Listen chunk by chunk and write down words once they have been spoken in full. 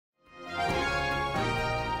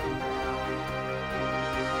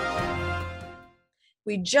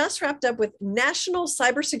We just wrapped up with National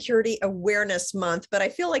Cybersecurity Awareness Month, but I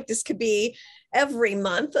feel like this could be every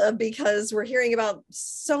month because we're hearing about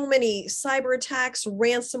so many cyber attacks,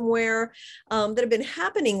 ransomware that have been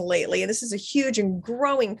happening lately. And this is a huge and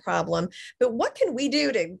growing problem. But what can we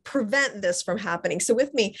do to prevent this from happening? So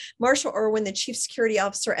with me, Marshall Erwin, the Chief Security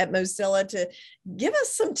Officer at Mozilla, to give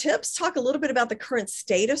us some tips, talk a little bit about the current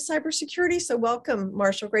state of cybersecurity. So welcome,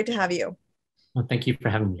 Marshall. Great to have you. Well, thank you for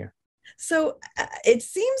having me here. So it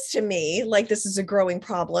seems to me like this is a growing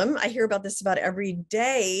problem. I hear about this about every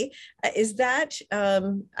day. Is that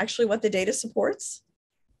actually what the data supports?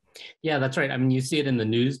 Yeah, that's right. I mean, you see it in the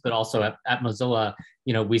news, but also at Mozilla,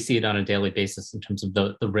 we see it on a daily basis in terms of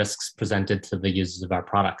the risks presented to the users of our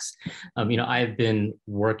products. I've been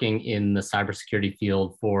working in the cybersecurity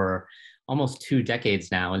field for almost 2 decades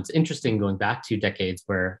now. And it's interesting going back 2 decades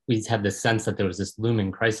where we had this sense that there was this looming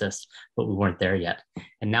crisis, but we weren't there yet.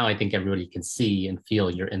 And now I think everybody can see and feel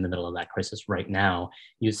you're in the middle of that crisis right now.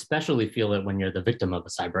 You especially feel it when you're the victim of a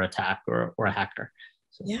cyber attack or a hacker.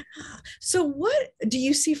 Yeah. So what do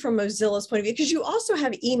you see from Mozilla's point of view? Because you also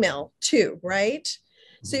have email too, right?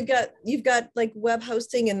 So you've got like web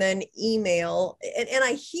hosting and then email. And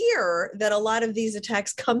I hear that a lot of these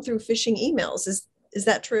attacks come through phishing emails. Is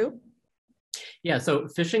that true? Yeah, so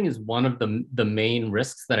phishing is one of the main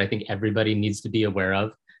risks that I think everybody needs to be aware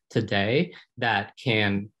of today that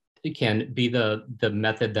can be the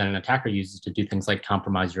method that an attacker uses to do things like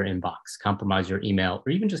compromise your inbox, compromise your email,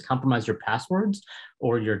 or even just compromise your passwords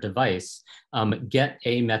or your device. Get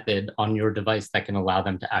a method on your device that can allow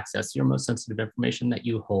them to access your most sensitive information that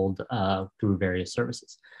you hold through various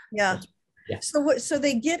services. Yeah. Yeah. So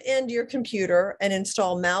they get into your computer and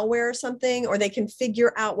install malware or something, or they can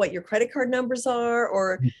figure out what your credit card numbers are,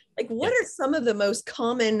 or like what are some of the most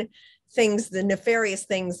common things, the nefarious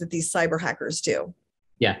things that these cyber hackers do?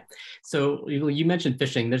 Yeah. So you mentioned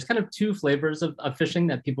phishing. There's kind of 2 flavors of phishing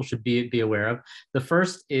that people should be aware of. The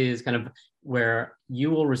first is kind of where you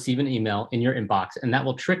will receive an email in your inbox, and that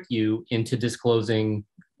will trick you into disclosing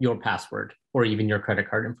your password or even your credit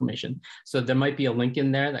card information. So there might be a link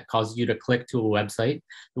in there that causes you to click to a website.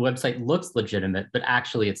 The website looks legitimate, but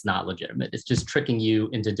actually it's not legitimate. It's just tricking you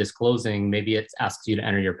into disclosing. Maybe it asks you to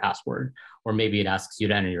enter your password, or maybe it asks you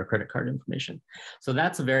to enter your credit card information. So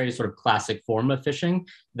that's a very sort of classic form of phishing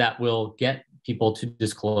that will get people to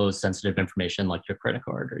disclose sensitive information like your credit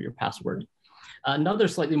card or your password. Another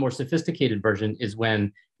slightly more sophisticated version is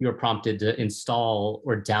when you're prompted to install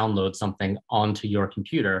or download something onto your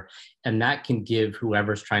computer, and that can give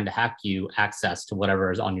whoever's trying to hack you access to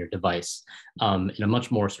whatever is on your device in a much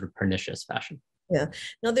more sort of pernicious fashion. Yeah.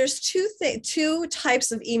 Now there's two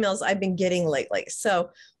types of emails I've been getting lately. So,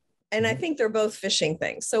 and I think they're both phishing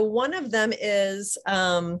things. So one of them is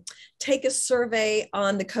take a survey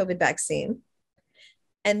on the COVID vaccine.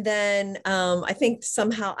 And then I think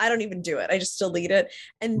somehow I don't even do it. I just delete it.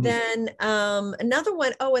 And then another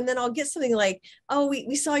one, and then I'll get something like,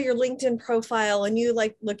 we saw your LinkedIn profile and you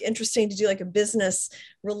look interesting to do like a business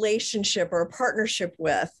relationship or a partnership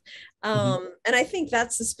with. And I think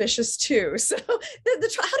that's suspicious too. So how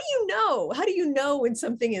do you know? How do you know when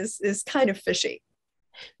something is kind of fishy?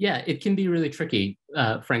 Yeah, it can be really tricky,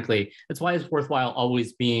 frankly. That's why it's worthwhile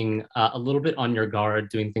always being a little bit on your guard,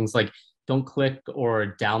 doing things like don't click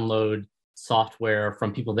or download software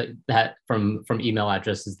from people that from email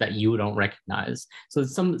addresses that you don't recognize. So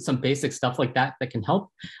some basic stuff like that can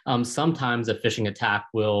help. Sometimes a phishing attack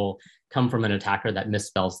will come from an attacker that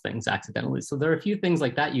misspells things accidentally. So there are a few things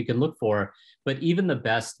like that you can look for, but even the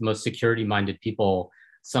best, most security-minded people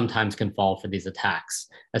sometimes can fall for these attacks,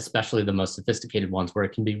 especially the most sophisticated ones, where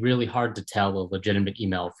it can be really hard to tell a legitimate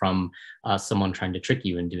email from someone trying to trick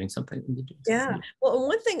you into doing something. Yeah. Well,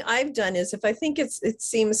 one thing I've done is if I think it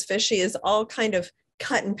seems fishy, is I'll kind of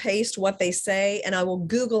cut and paste what they say, and I will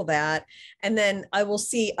Google that, and then I will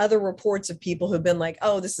see other reports of people who've been like,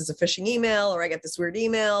 oh, this is a phishing email, or I got this weird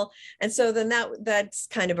email. And so then that's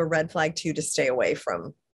kind of a red flag too, to stay away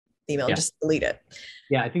from email, just delete it.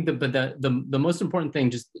 Yeah, I think the most important thing,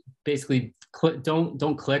 just basically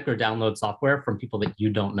don't click or download software from people that you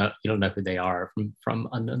don't know who they are from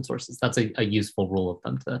unknown sources. That's a useful rule of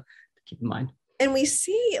thumb to keep in mind. And we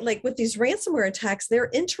see, like with these ransomware attacks, they're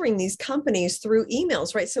entering these companies through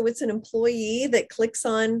emails, right? So it's an employee that clicks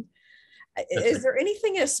on. Is there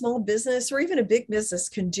anything a small business or even a big business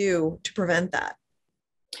can do to prevent that?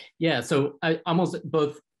 Yeah, so almost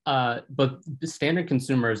both standard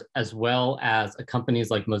consumers as well as companies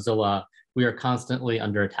like Mozilla we are constantly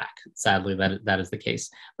under attack. Sadly, that is the case.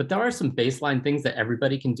 But there are some baseline things that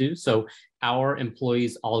everybody can do. So our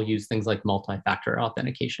employees all use things like multi-factor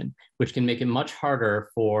authentication, which can make it much harder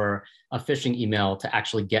for a phishing email to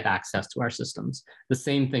actually get access to our systems. The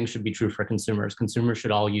same thing should be true for consumers. Consumers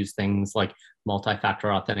should all use things like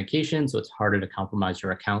multi-factor authentication, so it's harder to compromise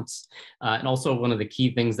your accounts. And also one of the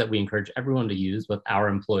key things that we encourage everyone to use with our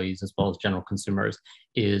employees as well as general consumers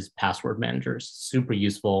is password managers. Super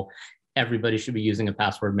useful. Everybody should be using a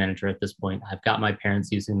password manager at this point. I've got my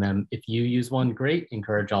parents using them. If you use one, great.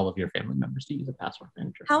 Encourage all of your family members to use a password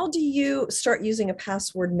manager. How do you start using a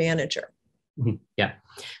password manager? Yeah.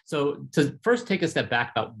 So to first take a step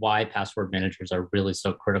back about why password managers are really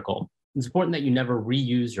so critical, it's important that you never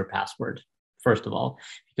reuse your password, first of all,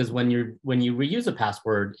 because when you reuse a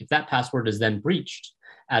password, if that password is then breached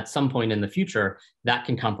at some point in the future, that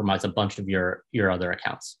can compromise a bunch of your other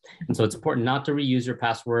accounts. And so it's important not to reuse your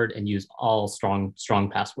password and use all strong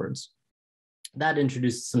passwords. That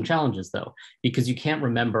introduces some challenges though, because you can't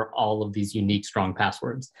remember all of these unique strong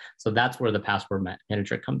passwords. So that's where the password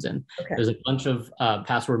manager comes in. Okay. There's a bunch of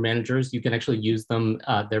password managers. You can actually use them.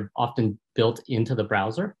 They're often built into the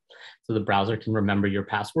browser. So the browser can remember your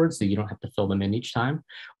passwords, so you don't have to fill them in each time.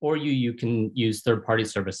 Or you can use third-party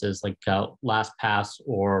services like LastPass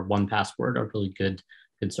or 1Password are really good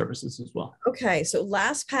services as well. Okay, so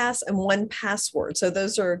LastPass and 1Password. So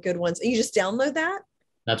those are good ones. You just download that?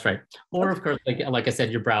 That's right. Or of course, like I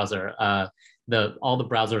said, your browser. All the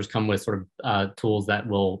browsers come with sort of tools that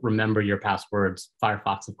will remember your passwords.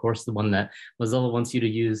 Firefox, of course, the one that Mozilla wants you to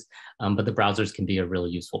use, but the browsers can be a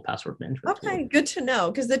really useful password management tool. Okay, good to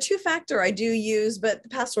know, because the two-factor I do use, but the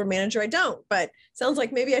password manager I don't, but sounds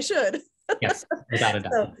like maybe I should. Yes, without a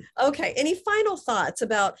doubt. So, okay, any final thoughts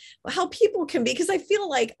about how people can be, because I feel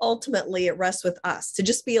like ultimately it rests with us to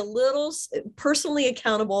just be a little personally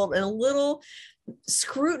accountable and a little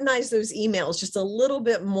scrutinize those emails just a little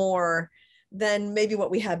bit more than maybe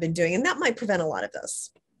what we have been doing. And that might prevent a lot of this.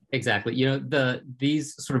 Exactly. You know,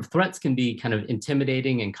 these sort of threats can be kind of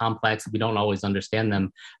intimidating and complex. We don't always understand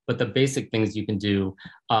them, but the basic things you can do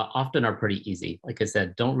often are pretty easy. Like I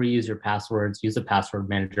said, don't reuse your passwords, use a password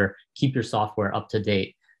manager, keep your software up to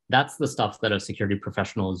date. That's the stuff that a security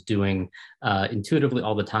professional is doing intuitively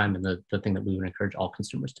all the time, and the thing that we would encourage all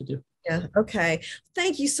consumers to do. Yeah. Okay.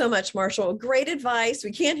 Thank you so much, Marshall. Great advice.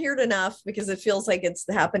 We can't hear it enough because it feels like it's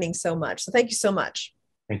happening so much. So thank you so much.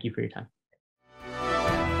 Thank you for your time.